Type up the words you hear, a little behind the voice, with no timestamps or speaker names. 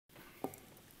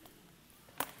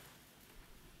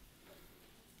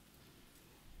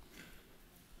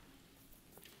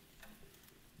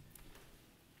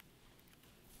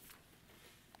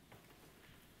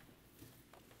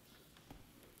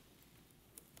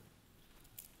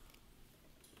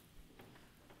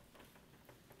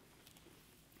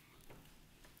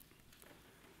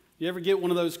You ever get one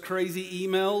of those crazy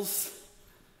emails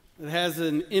that has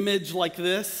an image like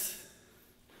this?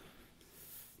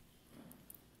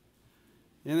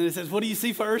 And then it says, what do you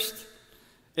see first?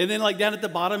 And then like down at the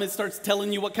bottom, it starts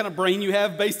telling you what kind of brain you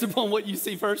have based upon what you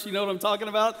see first. You know what I'm talking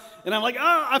about? And I'm like,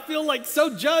 I feel like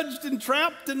so judged and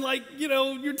trapped and like,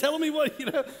 you're telling me what,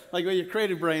 like your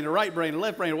creative brain, a right brain, a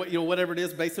left brain, or what, whatever it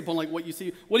is based upon like what you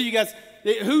see. What do you guys,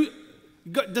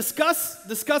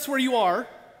 discuss where you are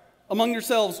among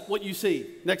yourselves, what you see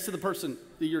next to the person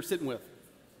that you're sitting with.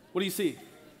 What do you see?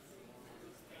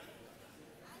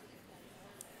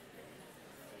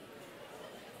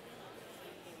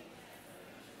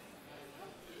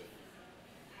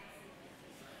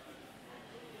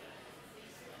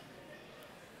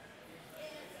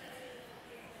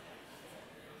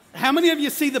 How many of you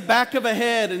see the back of a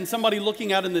head and somebody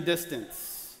looking out in the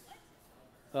distance?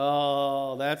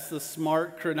 Oh, that's the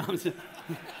smart chronology.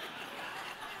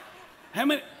 How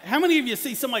many of you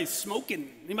see somebody smoking?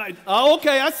 Oh,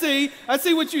 okay, I see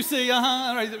what you see. All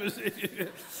right.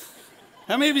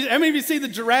 How many of you see the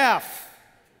giraffe?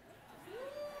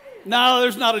 No,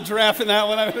 there's not a giraffe in that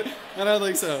one. I don't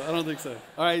think so.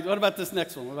 All right, what about this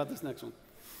next one?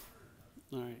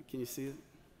 All right, can you see it?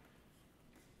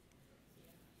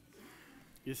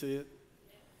 You see it?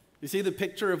 You see the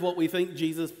picture of what we think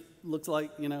Jesus looks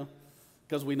like,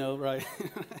 because we know, right?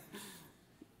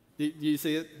 Do you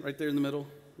see it right there in the middle?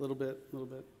 A little bit.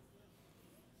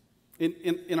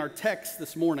 In our text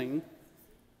this morning,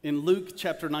 in Luke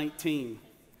chapter 19,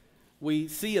 we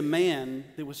see a man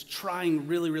that was trying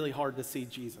really, really hard to see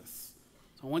Jesus.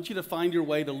 So I want you to find your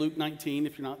way to Luke 19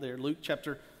 if you're not there. Luke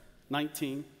chapter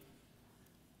 19.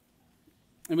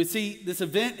 And we see this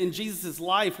event in Jesus'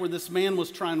 life where this man was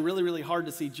trying really, really hard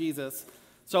to see Jesus.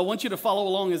 So I want you to follow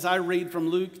along as I read from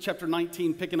Luke chapter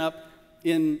 19, picking up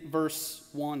in verse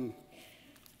 1.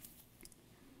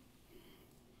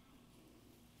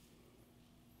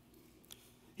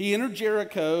 He entered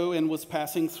Jericho and was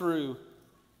passing through.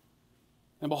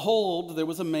 And behold, there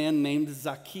was a man named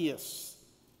Zacchaeus.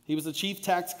 He was a chief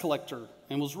tax collector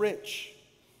and was rich.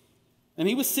 And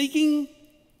he was seeking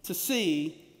to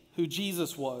see who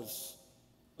Jesus was.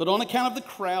 But on account of the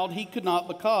crowd, he could not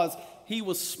because he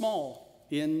was small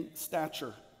in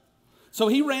stature. So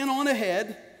he ran on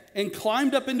ahead and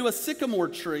climbed up into a sycamore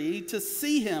tree to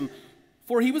see him,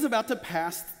 for he was about to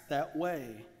pass that way.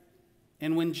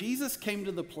 And when Jesus came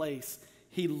to the place,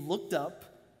 he looked up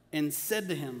and said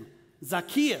to him,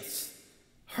 Zacchaeus,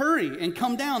 hurry and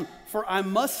come down, for I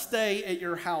must stay at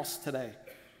your house today.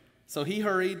 So he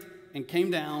hurried and came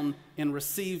down and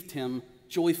received him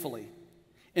joyfully.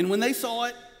 And when they saw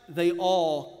it, they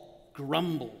all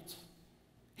grumbled.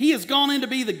 He has gone in to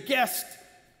be the guest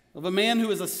of a man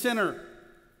who is a sinner.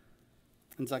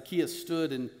 And Zacchaeus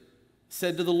stood and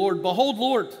said to the Lord, Behold,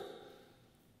 Lord,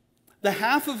 the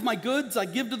half of my goods I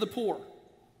give to the poor.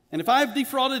 And if I have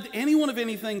defrauded anyone of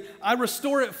anything, I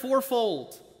restore it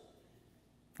fourfold.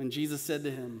 And Jesus said to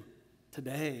him,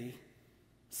 Today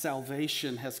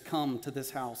salvation has come to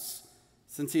this house,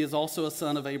 since he is also a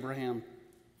son of Abraham.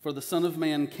 For the Son of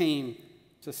Man came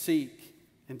to seek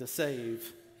and to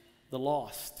save the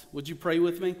lost. Would you pray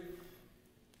with me?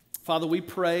 Father, we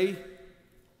pray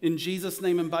in Jesus'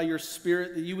 name and by your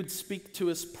Spirit that you would speak to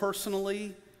us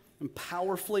personally and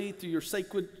powerfully through your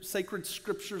sacred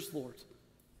scriptures, Lord.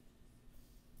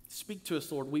 Speak to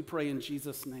us, Lord. We pray in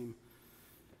Jesus' name.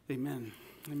 Amen.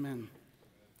 Amen.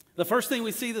 The first thing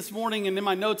we see this morning, and in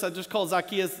my notes I just call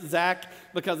Zacchaeus Zach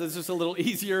because it's just a little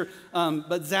easier,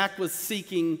 but Zach was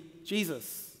seeking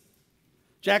Jesus.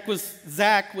 Zach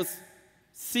was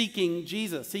seeking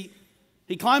Jesus.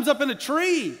 He climbs up in a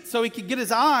tree so he could get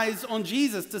his eyes on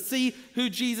Jesus to see who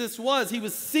Jesus was. He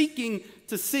was seeking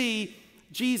to see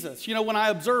Jesus. When I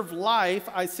observe life,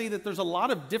 I see that there's a lot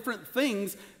of different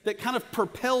things that kind of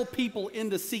propel people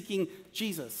into seeking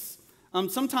Jesus.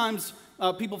 Sometimes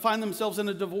people find themselves in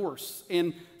a divorce,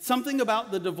 and something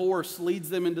about the divorce leads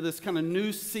them into this kind of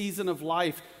new season of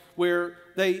life where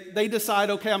they decide,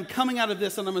 okay, I'm coming out of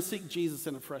this and I'm going to seek Jesus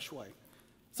in a fresh way.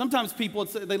 Sometimes people,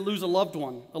 they lose a loved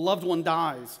one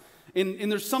dies, and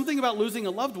there's something about losing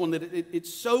a loved one that it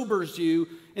sobers you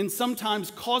and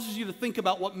sometimes causes you to think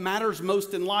about what matters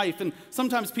most in life, and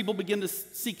sometimes people begin to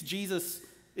seek Jesus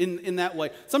in that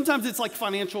way. Sometimes it's like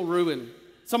financial ruin.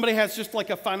 Somebody has just like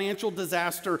a financial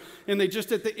disaster and they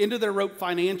just at the end of their rope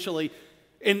financially.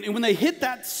 And when they hit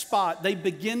that spot, they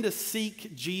begin to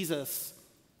seek Jesus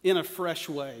in a fresh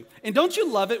way. And don't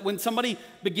you love it when somebody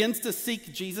begins to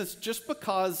seek Jesus just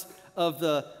because of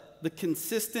the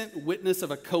consistent witness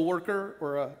of a coworker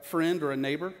or a friend or a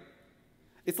neighbor?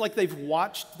 It's like they've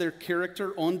watched their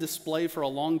character on display for a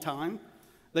long time.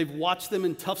 They've watched them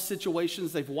in tough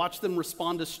situations. They've watched them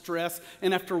respond to stress.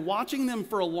 And after watching them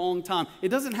for a long time, it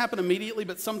doesn't happen immediately,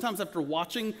 but sometimes after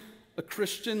watching a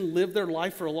Christian live their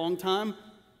life for a long time,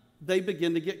 they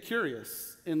begin to get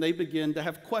curious, and they begin to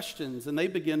have questions, and they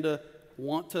begin to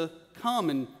want to come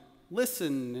and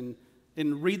listen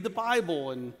and read the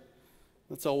Bible. And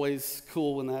that's always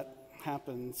cool when that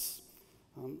happens.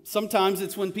 Sometimes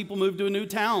it's when people move to a new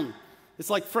town. It's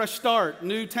like fresh start,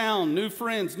 new town, new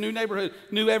friends, new neighborhood,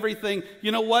 new everything.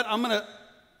 You know what? I'm gonna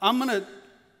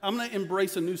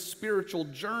embrace a new spiritual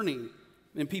journey,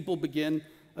 and people begin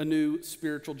a new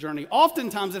spiritual journey.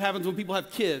 Oftentimes it happens when people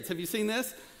have kids. Have you seen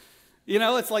this? You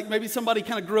know, it's like maybe somebody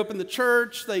kind of grew up in the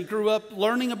church, they grew up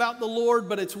learning about the Lord,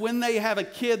 but it's when they have a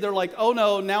kid, they're like, oh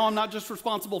no, now I'm not just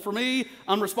responsible for me,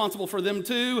 I'm responsible for them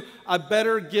too. I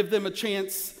better give them a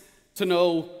chance to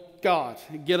know God,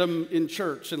 get them in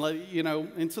church, and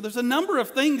and so there's a number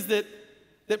of things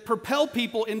that propel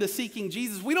people into seeking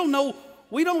Jesus. We don't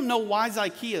know why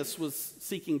Zacchaeus was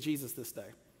seeking Jesus this day.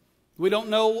 We don't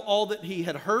know all that he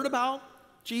had heard about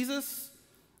Jesus.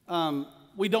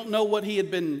 We don't know what he had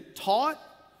been taught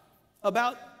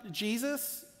about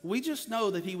Jesus. We just know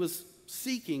that he was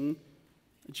seeking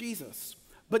Jesus.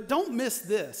 But don't miss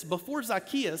this. Before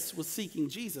Zacchaeus was seeking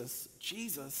Jesus,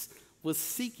 Jesus was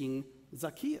seeking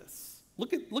Zacchaeus.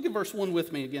 Look at verse 1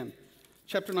 with me again.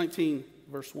 Chapter 19,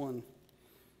 verse 1.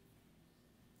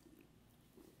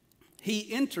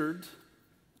 He entered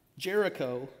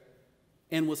Jericho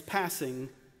and was passing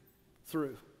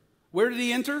through. Where did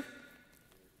he enter?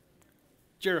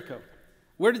 Jericho.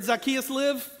 Where did Zacchaeus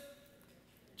live?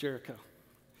 Jericho.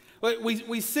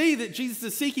 We see that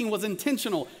Jesus' seeking was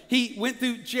intentional. He went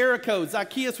through Jericho.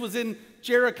 Zacchaeus was in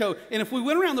Jericho. And if we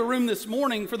went around the room this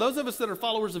morning, for those of us that are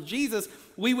followers of Jesus,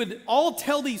 we would all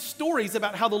tell these stories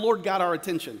about how the Lord got our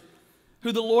attention,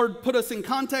 who the Lord put us in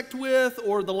contact with,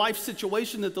 or the life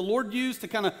situation that the Lord used to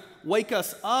kind of wake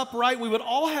us up, right? We would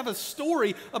all have a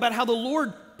story about how the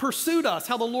Lord pursued us,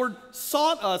 how the Lord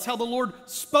sought us, how the Lord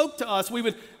spoke to us. We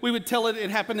would tell it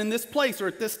happened in this place or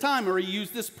at this time, or he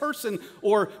used this person,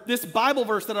 or this Bible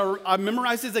verse that I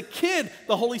memorized as a kid.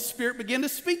 The Holy Spirit began to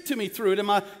speak to me through it in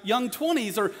my young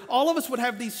 20s. Or all of us would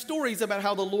have these stories about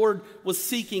how the Lord was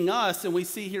seeking us, and we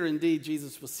see here indeed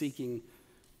Jesus was seeking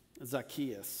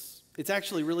Zacchaeus. It's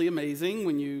actually really amazing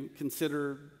when you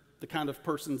consider the kind of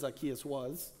person Zacchaeus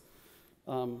was.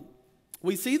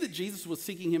 We see that Jesus was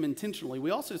seeking him intentionally. We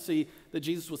also see that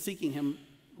Jesus was seeking him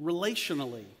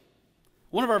relationally.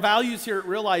 One of our values here at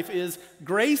Real Life is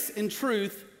grace and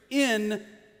truth in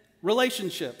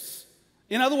relationships.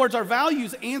 In other words, our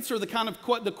values answer the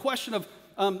question of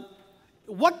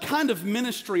what kind of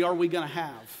ministry are we going to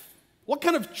have? What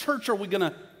kind of church are we going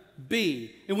to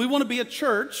be? And we want to be a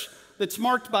church that's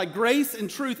marked by grace and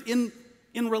truth in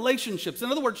relationships.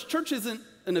 In other words, church isn't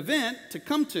an event to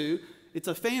come to, it's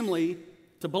a family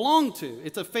to belong to.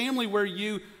 It's a family where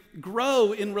you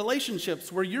grow in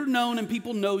relationships, where you're known and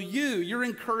people know you. You're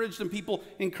encouraged and people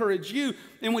encourage you.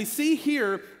 And we see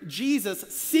here Jesus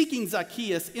seeking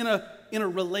Zacchaeus in a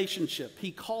relationship.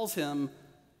 He calls him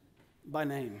by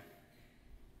name.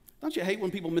 Don't you hate when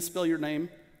people misspell your name?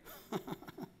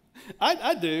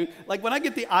 I do. Like when I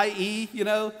get the IE,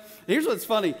 here's what's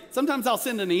funny. Sometimes I'll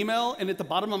send an email, and at the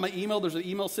bottom of my email, there's an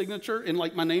email signature, and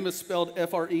like my name is spelled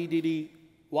Freddy.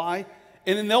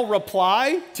 And then they'll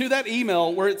reply to that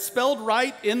email where it's spelled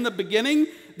right in the beginning.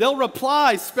 They'll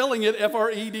reply spelling it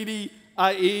Freddy.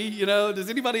 Does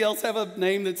anybody else have a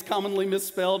name that's commonly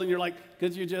misspelled? And you're like,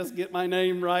 could you just get my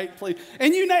name right, please?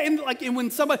 And when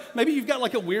somebody, maybe you've got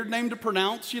like a weird name to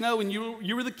pronounce, and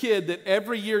you were the kid that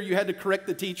every year you had to correct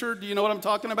the teacher. Do you know what I'm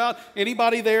talking about?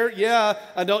 Anybody there? Yeah,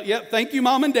 I don't. Yep. Thank you,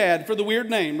 Mom and Dad, for the weird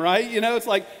name, right? It's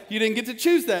like you didn't get to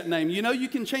choose that name. You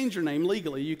can change your name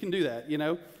legally. You can do that.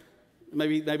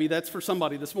 Maybe that's for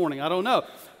somebody this morning. I don't know.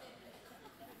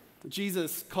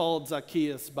 Jesus called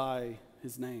Zacchaeus by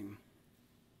his name.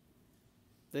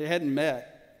 They hadn't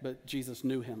met, but Jesus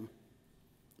knew him.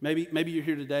 Maybe you're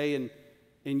here today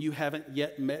and you haven't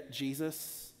yet met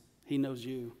Jesus. He knows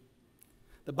you.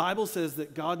 The Bible says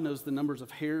that God knows the numbers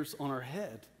of hairs on our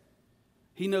head.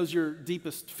 He knows your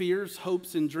deepest fears,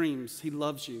 hopes, and dreams. He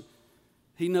loves you.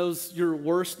 He knows your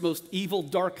worst, most evil,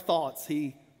 dark thoughts.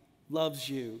 He loves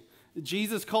you.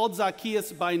 Jesus called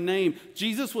Zacchaeus by name.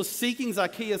 Jesus was seeking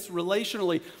Zacchaeus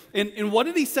relationally. And what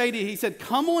did he say to you? He said,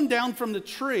 come on down from the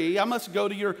tree. I must go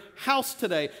to your house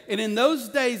today. And in those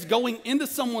days, going into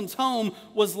someone's home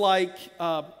was like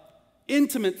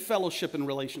intimate fellowship and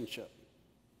relationship.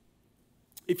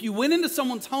 If you went into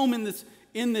someone's home in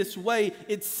this way,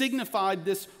 it signified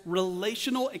this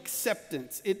relational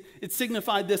acceptance. It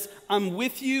signified this, I'm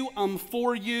with you, I'm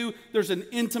for you. There's an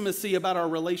intimacy about our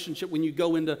relationship when you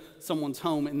go into someone's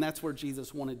home, and that's where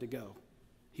Jesus wanted to go.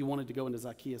 He wanted to go into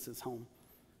Zacchaeus' home.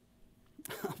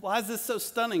 Why is this so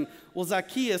stunning? Well,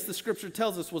 Zacchaeus, the scripture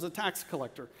tells us, was a tax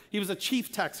collector. He was a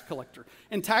chief tax collector.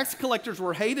 And tax collectors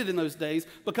were hated in those days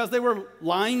because they were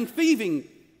lying, thieving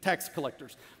tax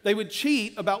collectors. They would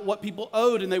cheat about what people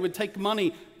owed, and they would take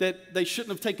money that they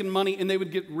shouldn't have taken money, and they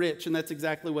would get rich. And that's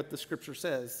exactly what the scripture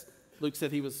says. Luke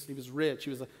said he was rich. He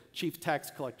was a chief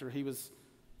tax collector. He was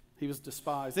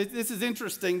despised. This is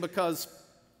interesting because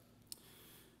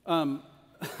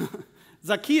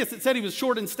Zacchaeus, it said he was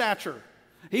short in stature.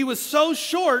 He was so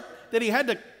short that he had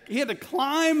to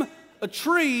climb a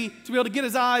tree to be able to get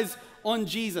his eyes on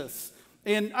Jesus.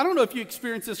 And I don't know if you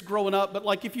experienced this growing up, but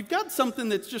like if you've got something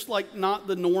that's just like not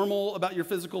the normal about your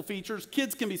physical features,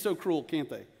 kids can be so cruel, can't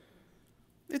they?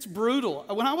 It's brutal.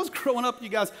 When I was growing up, you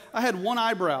guys, I had one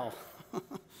eyebrow.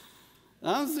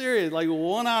 I'm serious, like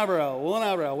one eyebrow.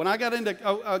 When I got into,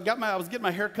 I was getting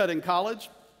my hair cut in college,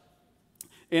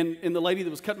 and the lady that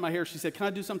was cutting my hair, she said, "Can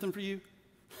I do something for you?"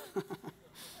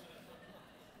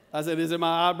 I said, "Is it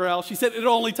my eyebrow?" She said,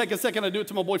 "It'll only take a second. I do it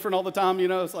to my boyfriend all the time, you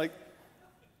know." It's like,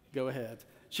 go ahead.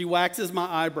 She waxes my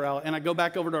eyebrow, and I go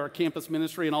back over to our campus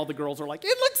ministry, and all the girls are like,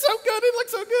 "It looks so good, it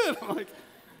looks so good." I'm like,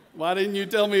 why didn't you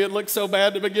tell me it looked so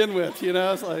bad to begin with? You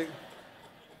know, it's like,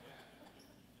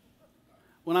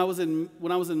 when I was in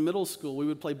middle school, we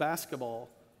would play basketball,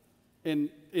 and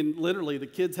literally the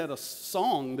kids had a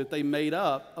song that they made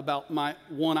up about my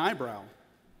one eyebrow.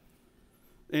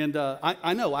 And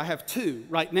I know I have two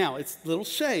right now. It's a little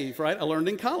shave, right? I learned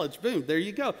in college. Boom, there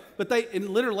you go. But and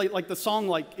literally, like the song,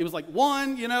 like it was like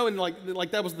one, you know, and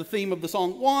like that was the theme of the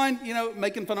song, one, you know,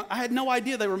 making fun of. I had no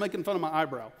idea they were making fun of my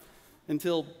eyebrow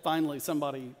until finally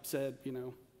somebody said, you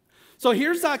know. So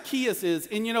here Zacchaeus is,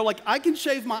 and you know, like I can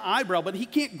shave my eyebrow, but he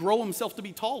can't grow himself to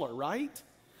be taller, right?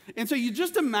 And so you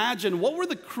just imagine, what were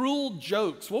the cruel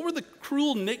jokes? What were the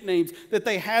cruel nicknames that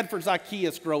they had for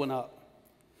Zacchaeus growing up?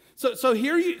 So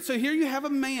here you have a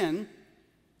man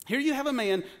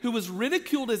who was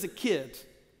ridiculed as a kid,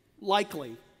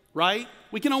 likely, right?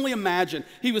 We can only imagine.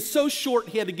 He was so short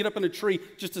he had to get up in a tree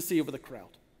just to see over the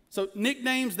crowd. So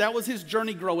nicknames, that was his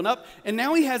journey growing up, and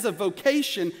now he has a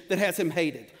vocation that has him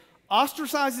hated.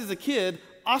 Ostracized as a kid,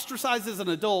 ostracized as an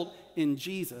adult, and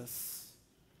Jesus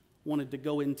wanted to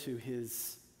go into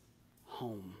his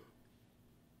home.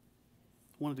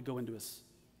 Wanted to go into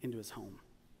his home.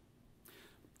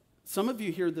 Some of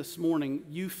you here this morning,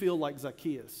 you feel like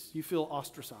Zacchaeus. You feel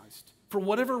ostracized for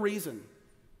whatever reason.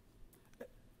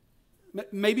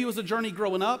 Maybe it was a journey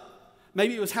growing up.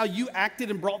 Maybe it was how you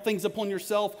acted and brought things upon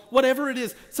yourself. Whatever it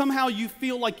is, somehow you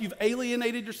feel like you've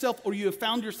alienated yourself, or you have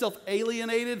found yourself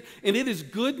alienated. And it is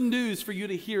good news for you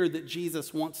to hear that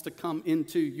Jesus wants to come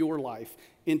into your life,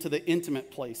 into the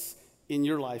intimate place in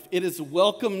your life. It is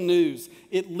welcome news.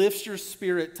 It lifts your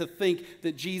spirit to think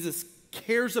that Jesus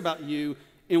cares about you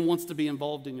and wants to be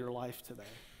involved in your life today.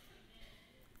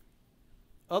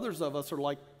 Others of us are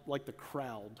like the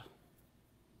crowd.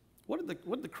 What did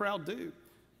the crowd do?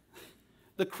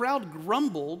 The crowd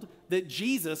grumbled that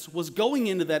Jesus was going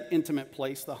into that intimate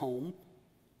place, the home,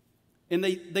 and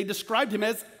they described him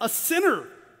as a sinner.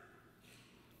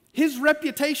 His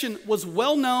reputation was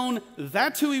well known.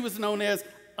 That's who he was known as,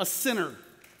 a sinner.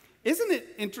 Isn't it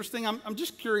interesting? I'm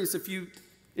just curious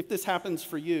if this happens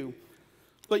for you.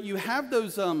 But you have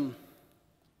those, you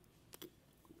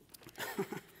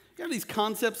have these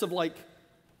concepts of like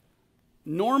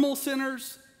normal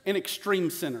sinners and extreme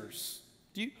sinners.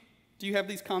 Do you have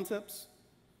these concepts?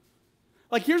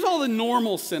 Like here's all the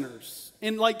normal sinners,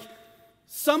 and like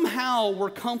somehow we're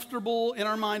comfortable in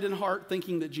our mind and heart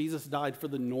thinking that Jesus died for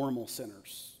the normal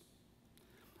sinners.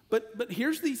 But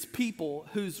here's these people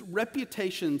whose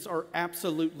reputations are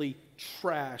absolutely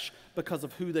trash because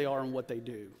of who they are and what they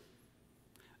do.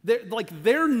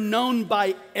 They're known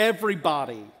by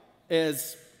everybody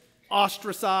as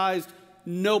ostracized.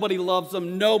 Nobody loves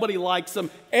them. Nobody likes them.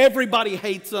 Everybody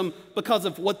hates them because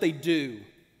of what they do.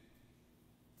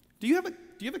 Do you have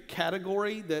a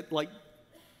category that like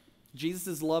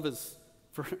Jesus' love is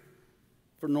for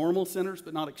normal sinners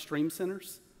but not extreme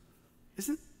sinners?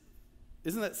 Isn't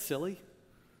that silly?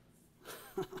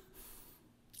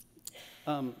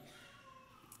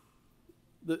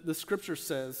 The scripture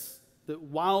says that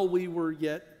while we were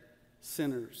yet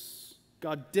sinners,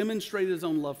 God demonstrated his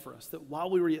own love for us, that while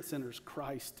we were yet sinners,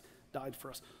 Christ died for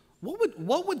us.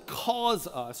 What would cause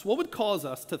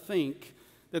us to think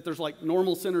that there's like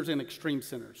normal sinners and extreme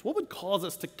sinners? What would cause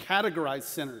us to categorize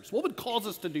sinners? What would cause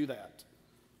us to do that?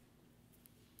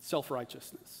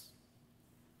 Self-righteousness,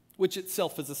 which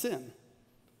itself is a sin.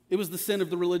 It was the sin of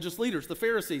the religious leaders, the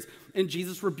Pharisees, and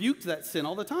Jesus rebuked that sin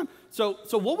all the time. So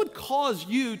what would cause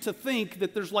you to think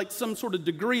that there's like some sort of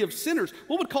degree of sinners?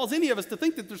 What would cause any of us to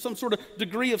think that there's some sort of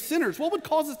degree of sinners? What would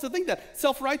cause us to think that?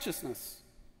 Self-righteousness.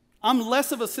 I'm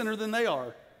less of a sinner than they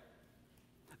are.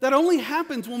 That only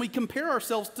happens when we compare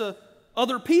ourselves to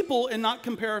other people and not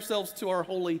compare ourselves to our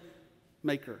holy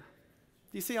Maker.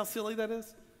 Do you see how silly that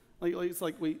is? It's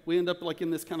like we end up like in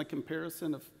this kind of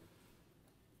comparison of,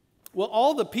 well,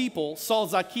 all the people saw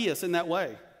Zacchaeus in that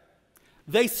way.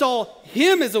 They saw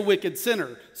him as a wicked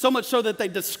sinner, so much so that they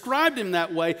described him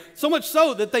that way, so much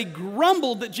so that they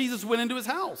grumbled that Jesus went into his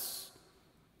house.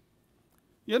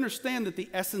 You understand that the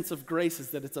essence of grace is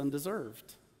that it's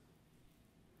undeserved.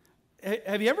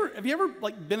 Have you ever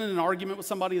like been in an argument with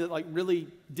somebody that like really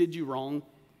did you wrong,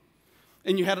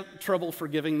 and you had trouble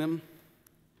forgiving them?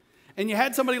 And you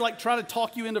had somebody like try to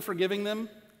talk you into forgiving them,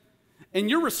 and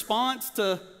your response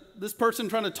to this person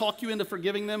trying to talk you into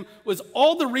forgiving them was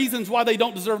all the reasons why they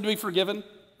don't deserve to be forgiven?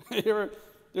 you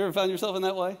ever found yourself in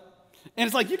that way? And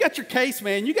it's like, you got your case,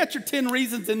 man. You got your 10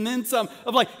 reasons and then some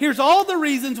of like, here's all the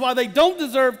reasons why they don't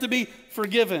deserve to be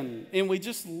forgiven. And we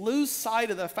just lose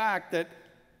sight of the fact that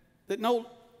no,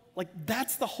 like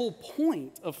that's the whole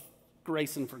point of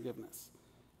grace and forgiveness,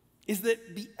 is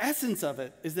that the essence of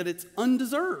it is that it's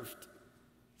undeserved.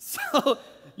 So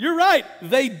you're right,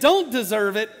 they don't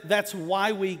deserve it. That's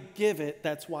why we give it.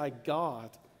 That's why God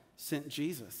sent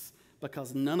Jesus,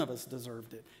 because none of us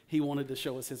deserved it. He wanted to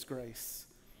show us his grace.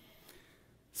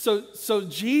 So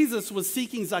Jesus was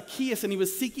seeking Zacchaeus, and he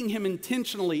was seeking him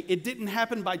intentionally. It didn't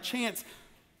happen by chance.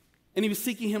 And he was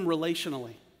seeking him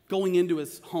relationally, going into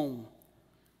his home.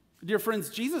 Dear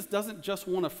friends, Jesus doesn't just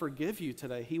want to forgive you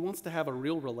today. He wants to have a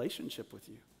real relationship with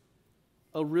you,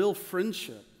 a real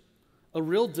friendship, a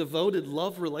real devoted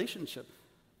love relationship,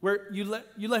 where you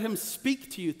let him speak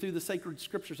to you through the sacred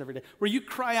scriptures every day, where you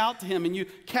cry out to him and you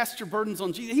cast your burdens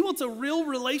on Jesus. He wants a real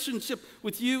relationship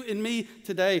with you and me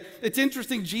today. It's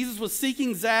interesting, Jesus was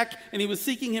seeking Zach, and he was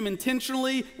seeking him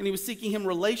intentionally, and he was seeking him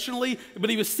relationally, but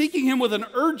he was seeking him with an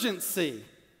urgency.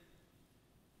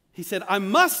 He said, I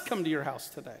must come to your house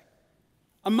today.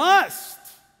 I must.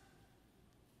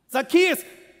 Zacchaeus,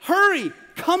 hurry,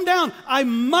 come down. I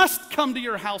must come to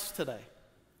your house today.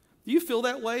 Do you feel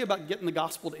that way about getting the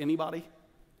gospel to anybody?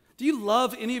 Do you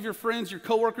love any of your friends, your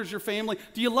coworkers, your family?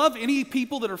 Do you love any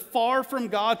people that are far from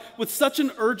God with such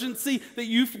an urgency that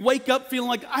you wake up feeling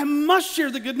like, I must share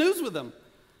the good news with them?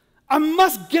 I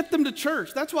must get them to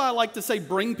church. That's why I like to say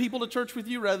bring people to church with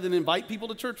you rather than invite people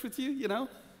to church with you, you know?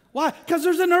 Why? Because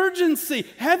there's an urgency.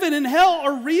 Heaven and hell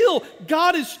are real.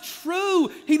 God is true.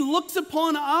 He looks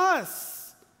upon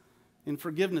us. And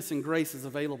forgiveness and grace is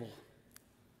available.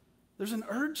 There's an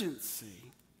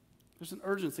urgency. There's an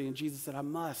urgency. And Jesus said, I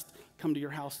must come to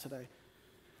your house today.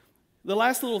 The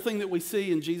last little thing that we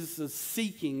see in Jesus'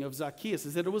 seeking of Zacchaeus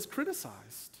is that it was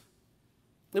criticized.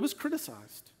 It was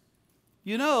criticized.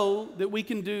 You know that we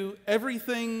can do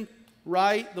everything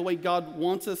right the way God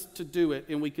wants us to do it,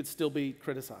 and we could still be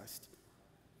criticized.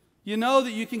 You know that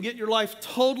you can get your life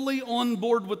totally on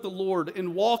board with the Lord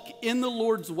and walk in the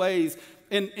Lord's ways,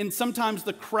 and sometimes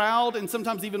the crowd and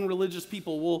sometimes even religious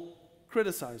people will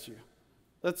criticize you.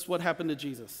 That's what happened to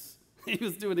Jesus. He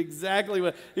was doing exactly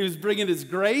what he was, bringing his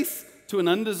grace to an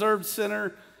undeserved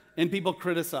sinner, and people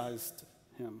criticized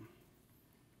him.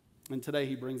 And today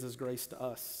he brings his grace to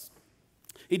us.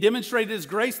 He demonstrated his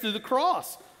grace through the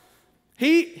cross.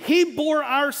 He bore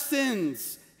our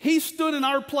sins. He stood in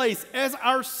our place as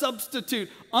our substitute.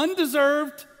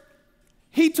 Undeserved,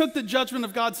 he took the judgment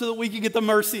of God so that we could get the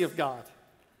mercy of God.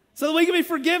 So that we can be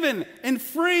forgiven and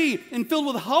free and filled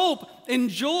with hope and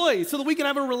joy. So that we can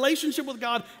have a relationship with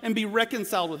God and be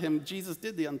reconciled with him. Jesus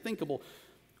did the unthinkable.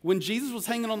 When Jesus was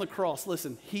hanging on the cross,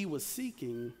 listen, he was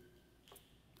seeking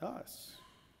us.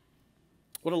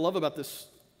 What I love about this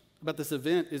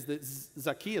event is that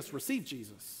Zacchaeus received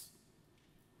Jesus.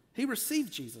 He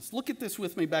received Jesus. Look at this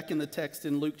with me back in the text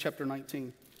in Luke chapter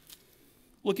 19.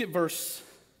 Look at verse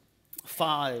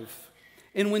 5.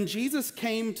 And when Jesus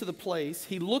came to the place,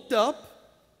 he looked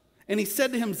up and he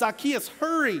said to him, Zacchaeus,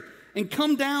 hurry and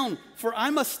come down, for I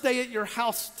must stay at your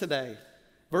house today.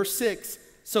 Verse 6.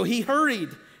 So he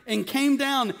hurried and came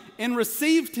down and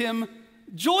received him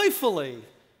joyfully.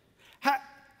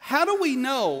 How do we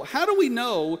know? How do we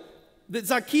know that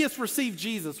Zacchaeus received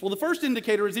Jesus? Well, the first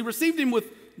indicator is he received him with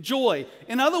joy.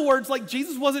 In other words, like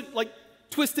Jesus wasn't like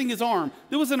twisting his arm.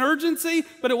 There was an urgency,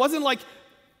 but it wasn't like,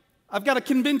 I've got to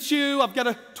convince you. I've got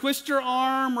to twist your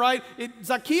arm, right?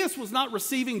 Zacchaeus was not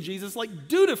receiving Jesus like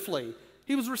dutifully.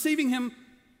 He was receiving him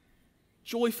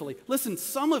joyfully. Listen,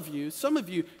 some of you,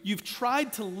 you've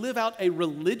tried to live out a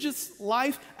religious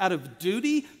life out of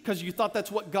duty because you thought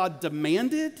that's what God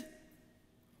demanded.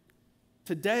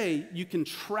 Today, you can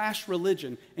trash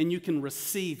religion and you can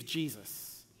receive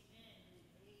Jesus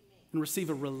and receive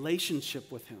a relationship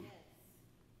with him.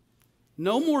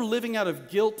 No more living out of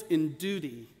guilt and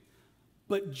duty,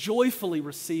 but joyfully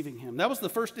receiving him. That was the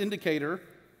first indicator.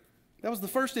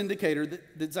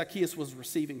 That Zacchaeus was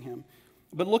receiving him.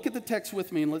 But look at the text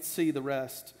with me and let's see the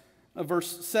rest.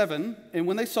 Verse 7, and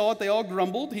when they saw it, they all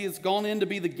grumbled. He has gone in to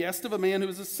be the guest of a man who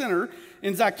is a sinner.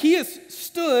 And Zacchaeus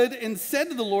stood and said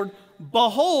to the Lord,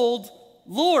 "Behold,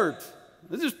 Lord."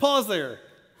 Let's just pause there.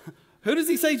 Who does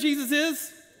he say Jesus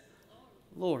is?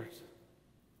 Lord.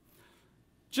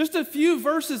 Just a few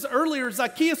verses earlier,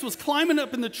 Zacchaeus was climbing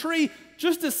up in the tree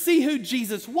just to see who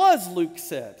Jesus was, Luke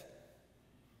said.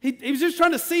 He was just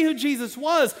trying to see who Jesus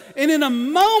was. And in a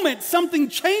moment, something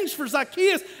changed for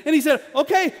Zacchaeus. And he said,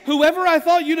 okay, whoever I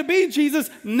thought you to be, Jesus,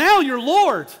 now you're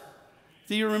Lord.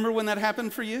 Do you remember when that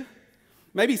happened for you?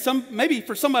 Maybe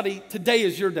for somebody, today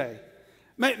is your day.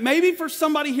 Maybe for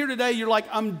somebody here today, you're like,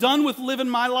 I'm done with living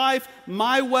my life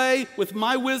my way, with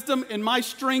my wisdom and my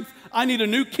strength. I need a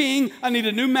new king. I need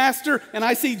a new master. And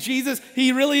I see Jesus.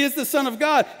 He really is the Son of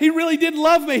God. He really did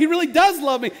love me. He really does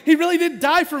love me. He really did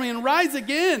die for me and rise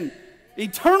again.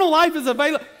 Eternal life is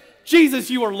available.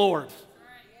 Jesus, you are Lord.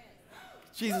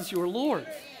 Jesus, you are Lord.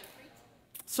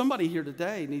 Somebody here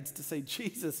today needs to say,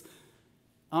 Jesus,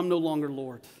 I'm no longer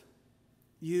Lord.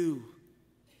 You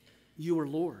are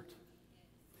Lord.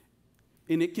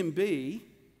 And it can be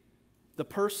the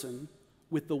person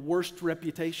with the worst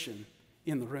reputation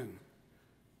in the room.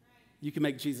 You can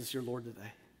make Jesus your Lord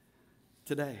today.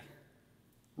 Today.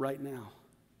 Right now.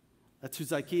 That's who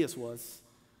Zacchaeus was.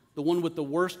 The one with the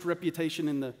worst reputation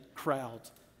in the crowd.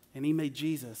 And he made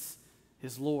Jesus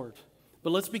his Lord.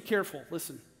 But let's be careful.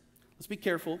 Listen. Let's be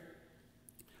careful.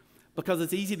 Because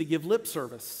it's easy to give lip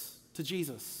service to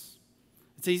Jesus.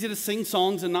 It's easy to sing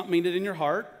songs and not mean it in your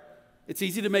heart. It's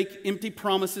easy to make empty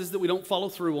promises that we don't follow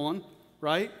through on,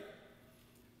 right?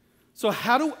 So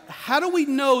how do we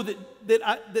know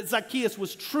that Zacchaeus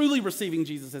was truly receiving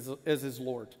Jesus as his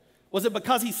Lord? Was it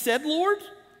because he said Lord?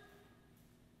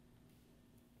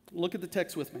 Look at the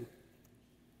text with me.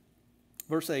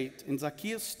 Verse 8, and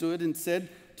Zacchaeus stood and said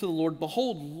to the Lord,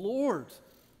 "Behold, Lord."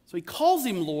 So he calls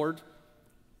him Lord,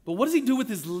 but what does he do with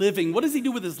his living? What does he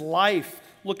do with his life?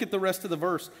 Look at the rest of the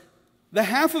verse. "The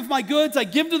half of my goods I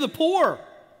give to the poor.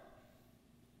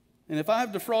 And if I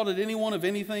have defrauded anyone of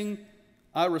anything,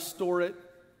 I restore it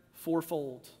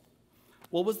fourfold."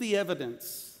 What was the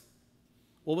evidence?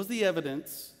 What was the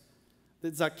evidence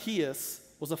that Zacchaeus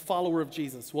was a follower of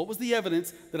Jesus? What was the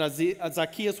evidence that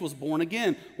Zacchaeus was born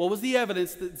again? What was the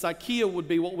evidence that Zacchaeus would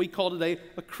be what we call today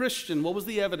a Christian? What was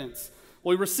the evidence?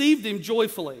 Well, he received him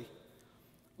joyfully.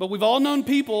 But we've all known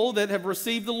people that have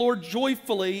received the Lord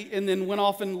joyfully and then went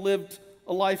off and lived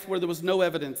a life where there was no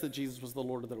evidence that Jesus was the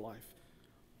Lord of their life.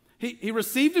 He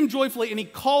received him joyfully and he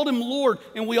called him Lord.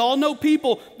 And we all know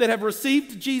people that have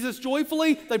received Jesus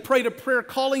joyfully. They prayed a prayer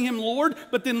calling him Lord,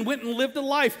 but then went and lived a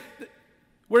life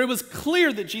where it was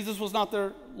clear that Jesus was not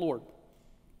their Lord.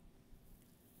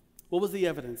 What was the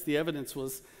evidence? The evidence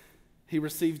was he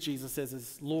received Jesus as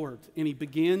his Lord, and he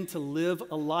began to live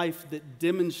a life that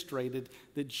demonstrated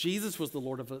that Jesus was the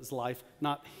Lord of his life,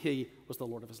 not he was the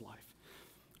Lord of his life.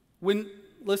 When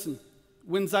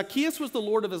Zacchaeus was the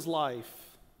Lord of his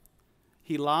life,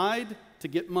 he lied to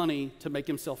get money to make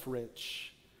himself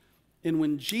rich. And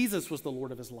when Jesus was the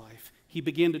Lord of his life, he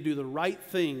began to do the right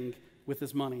thing with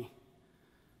his money.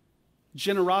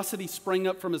 Generosity sprang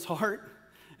up from his heart.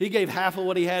 He gave half of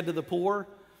what he had to the poor.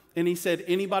 And he said,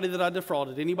 anybody that I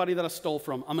defrauded, anybody that I stole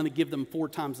from, I'm going to give them 4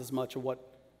 times as much of what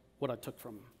I took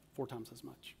from them. 4 times as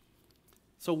much.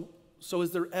 So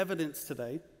is there evidence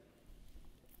today?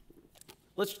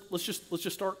 Let's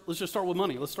just start with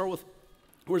money. Let's start with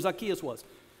where Zacchaeus was.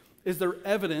 Is there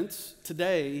evidence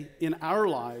today in our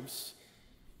lives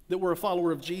that we're a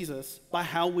follower of Jesus by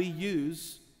how we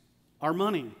use our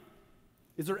money?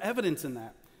 Is there evidence in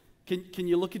that? Can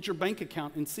you look at your bank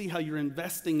account and see how you're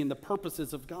investing in the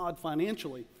purposes of God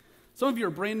financially? Some of you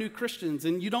are brand new Christians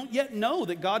and you don't yet know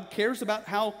that God cares about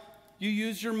how you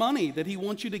use your money, that he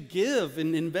wants you to give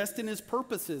and invest in his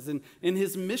purposes and in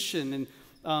his mission.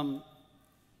 And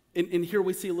here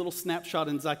we see a little snapshot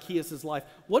in Zacchaeus' life.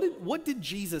 What did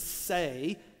Jesus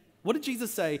say? What did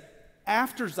Jesus say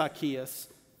after Zacchaeus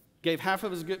gave half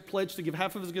of his pledge to give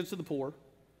half of his goods to the poor?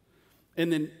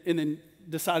 And then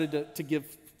decided to give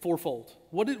fourfold.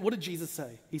 What did Jesus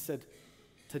say? He said,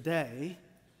 today,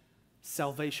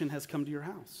 salvation has come to your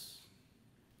house.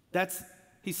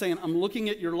 He's saying, I'm looking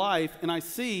at your life and I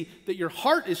see that your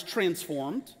heart is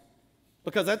transformed,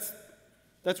 because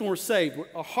that's when we're saved.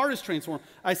 Our heart is transformed.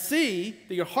 I see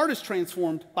that your heart is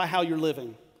transformed by how you're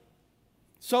living.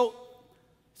 So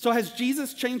has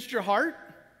Jesus changed your heart?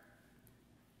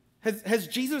 Has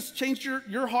Jesus changed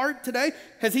your heart today?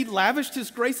 Has he lavished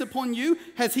his grace upon you?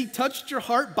 Has he touched your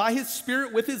heart by his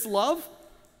Spirit with his love?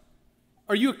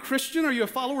 Are you a Christian? Are you a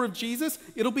follower of Jesus?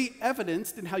 It'll be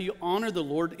evidenced in how you honor the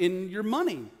Lord in your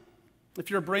money. If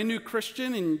you're a brand new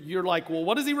Christian and you're like, well,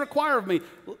 what does he require of me?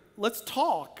 Let's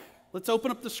talk. Let's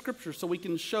open up the scripture so we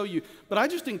can show you. But I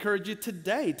just encourage you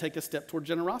today, take a step toward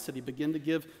generosity. Begin to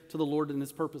give to the Lord and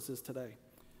his purposes today.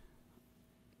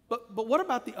 But what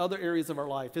about the other areas of our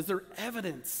life? Is there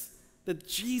evidence that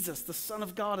Jesus, the Son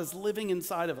of God, is living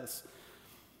inside of us?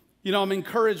 You know, I'm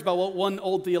encouraged by what one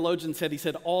old theologian said. He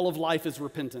said, all of life is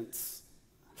repentance.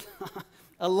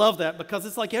 I love that, because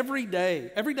it's like every day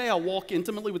I walk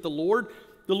intimately with the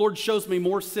Lord shows me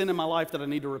more sin in my life that I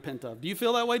need to repent of. Do you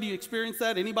feel that way? Do you experience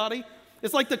that? Anybody?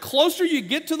 It's like the closer you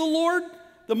get to the Lord,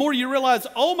 the more you realize,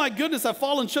 oh my goodness, I've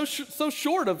fallen so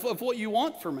short of what you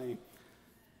want for me.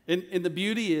 And the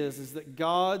beauty is that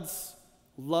God's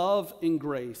love and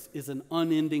grace is an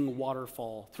unending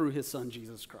waterfall through his Son,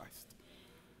 Jesus Christ.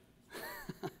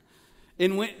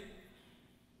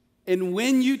 And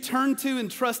when you turn to and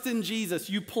trust in Jesus,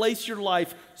 you place your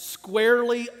life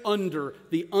squarely under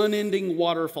the unending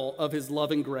waterfall of his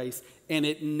love and grace, and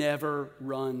it never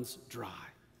runs dry.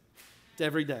 It's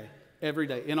every day. Every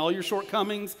day. In all your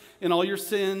shortcomings, in all your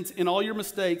sins, in all your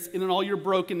mistakes, and in all your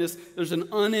brokenness, there's an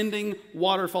unending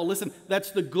waterfall. Listen, that's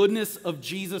the goodness of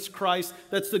Jesus Christ.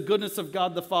 That's the goodness of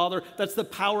God the Father. That's the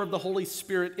power of the Holy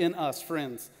Spirit in us,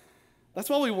 friends. That's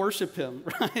why we worship him,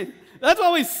 right? That's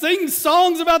why we sing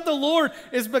songs about the Lord,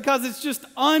 is because it's just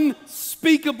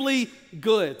unspeakably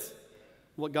good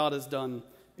what God has done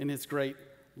in his great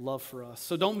love for us.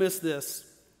 So don't miss this.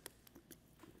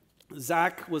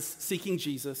 Zach was seeking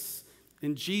Jesus,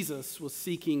 and Jesus was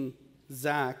seeking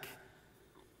Zach.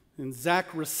 And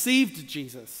Zach received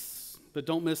Jesus. But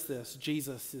don't miss this.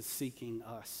 Jesus is seeking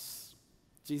us.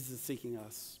 Jesus is seeking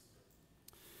us.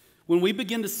 When we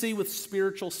begin to see with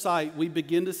spiritual sight, we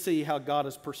begin to see how God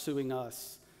is pursuing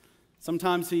us.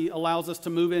 Sometimes he allows us to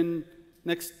move in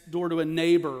next door to a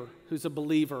neighbor who's a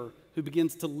believer, who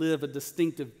begins to live a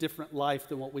distinctive, different life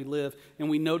than what we live, and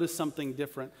we notice something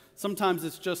different. Sometimes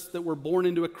it's just that we're born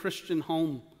into a Christian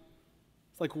home.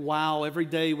 It's like, wow, every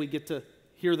day we get to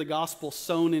hear the gospel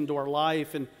sown into our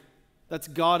life, and that's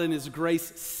God in his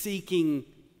grace seeking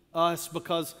us,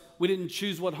 because we didn't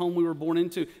choose what home we were born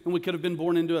into, and we could have been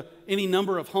born into any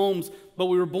number of homes, but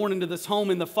we were born into this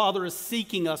home, and the Father is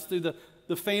seeking us through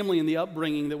the family and the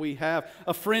upbringing that we have.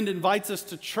 A friend invites us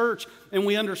to church, and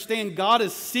we understand God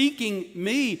is seeking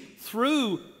me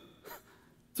through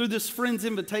this friend's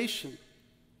invitation.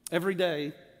 Every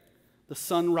day, the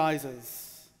sun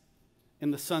rises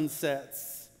and the sun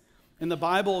sets, and the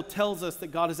Bible tells us that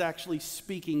God is actually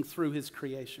speaking through his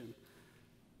creation.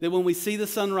 That when we see the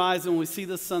sunrise and when we see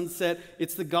the sunset,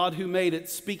 it's the God who made it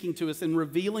speaking to us and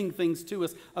revealing things to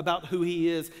us about who he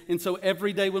is. And so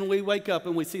every day when we wake up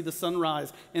and we see the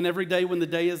sunrise, and every day when the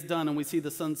day is done and we see the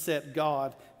sunset,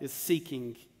 God is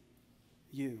seeking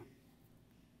you.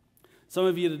 Some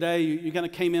of you today, you kind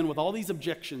of came in with all these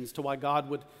objections to why God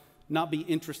would not be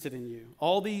interested in you.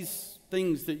 All these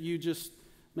things that you just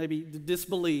maybe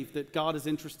disbelieve that God is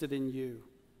interested in you.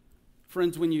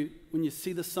 Friends, when you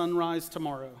see the sunrise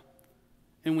tomorrow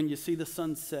and when you see the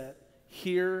sunset,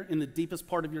 here in the deepest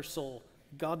part of your soul,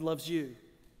 God loves you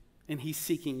and he's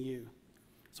seeking you.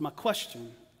 So my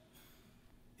question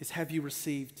is, have you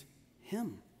received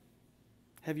him?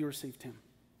 Have you received him?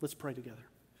 Let's pray together.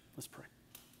 Let's pray.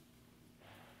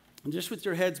 And just with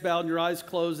your heads bowed and your eyes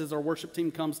closed as our worship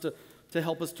team comes to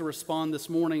help us to respond this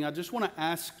morning, I just want to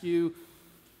ask you,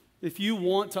 if you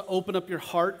want to open up your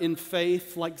heart in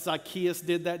faith like Zacchaeus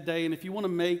did that day, and if you want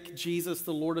to make Jesus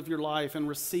the Lord of your life and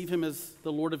receive him as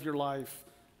the Lord of your life,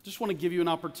 I just want to give you an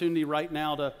opportunity right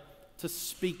now to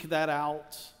speak that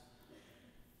out.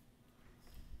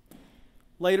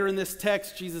 Later in this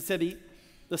text, Jesus said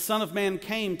the Son of Man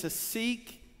came to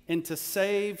seek and to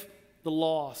save the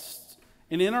lost.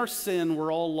 And in our sin,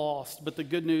 we're all lost, but the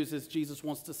good news is Jesus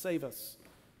wants to save us.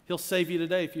 He'll save you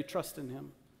today if you trust in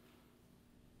him.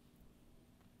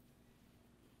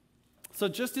 So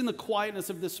just in the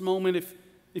quietness of this moment,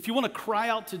 if you want to cry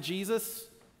out to Jesus,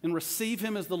 and receive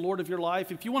him as the Lord of your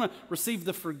life, if you want to receive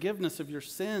the forgiveness of your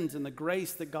sins and the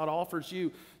grace that God offers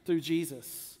you through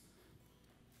Jesus,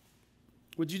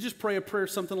 would you just pray a prayer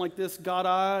something like this? God,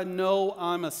 I know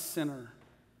I'm a sinner.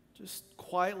 Just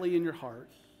quietly in your heart.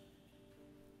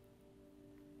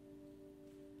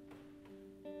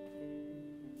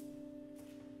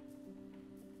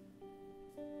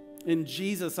 In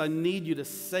Jesus, I need you to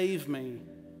save me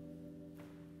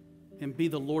and be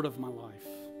the Lord of my life.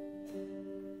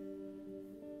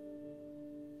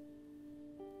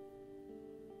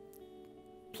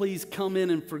 Please come in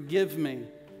and forgive me.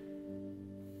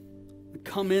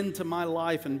 Come into my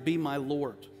life and be my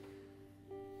Lord.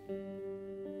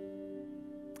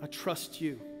 I trust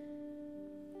you.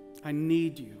 I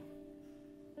need you.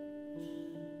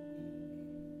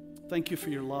 Thank you for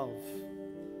your love.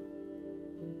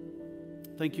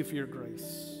 Thank you for your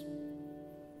grace.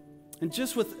 And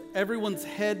just with everyone's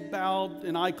head bowed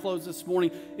and eye closed this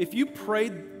morning, if you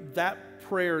prayed that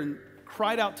prayer and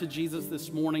cried out to Jesus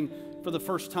this morning for the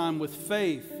first time with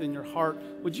faith in your heart,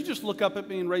 would you just look up at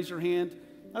me and raise your hand?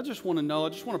 I just want to know. I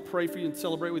just want to pray for you and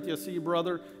celebrate with you. I see you,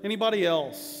 brother. Anybody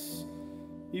else?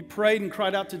 You prayed and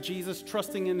cried out to Jesus,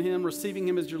 trusting in him, receiving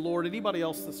him as your Lord. Anybody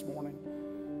else this morning?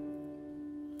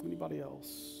 Anybody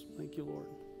else? Thank you, Lord.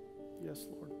 Yes,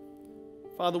 Lord.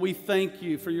 Father, we thank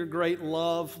you for your great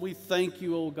love. We thank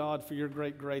you, oh God, for your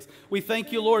great grace. We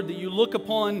thank you, Lord, that you look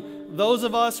upon those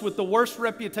of us with the worst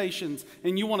reputations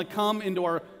and you want to come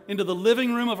into the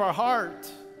living room of our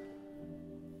heart.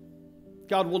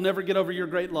 God, we'll never get over your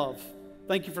great love.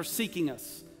 Thank you for seeking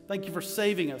us. Thank you for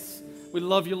saving us. We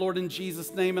love you, Lord, in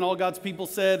Jesus' name. And all God's people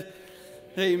said,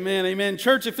 amen, amen.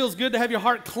 Church, it feels good to have your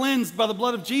heart cleansed by the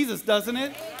blood of Jesus, doesn't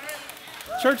it?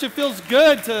 Church, it feels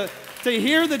good to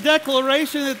hear the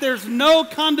declaration that there's no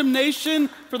condemnation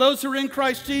for those who are in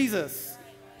Christ Jesus.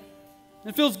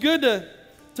 It feels good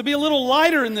to be a little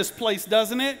lighter in this place,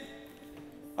 doesn't it?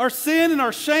 Our sin and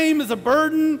our shame is a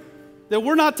burden that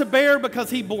we're not to bear because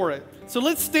he bore it. So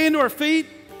let's stand to our feet.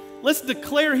 Let's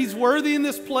declare he's worthy in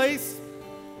this place.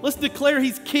 Let's declare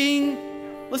he's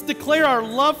king. Let's declare our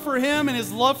love for him and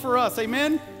his love for us.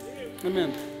 Amen?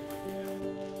 Amen.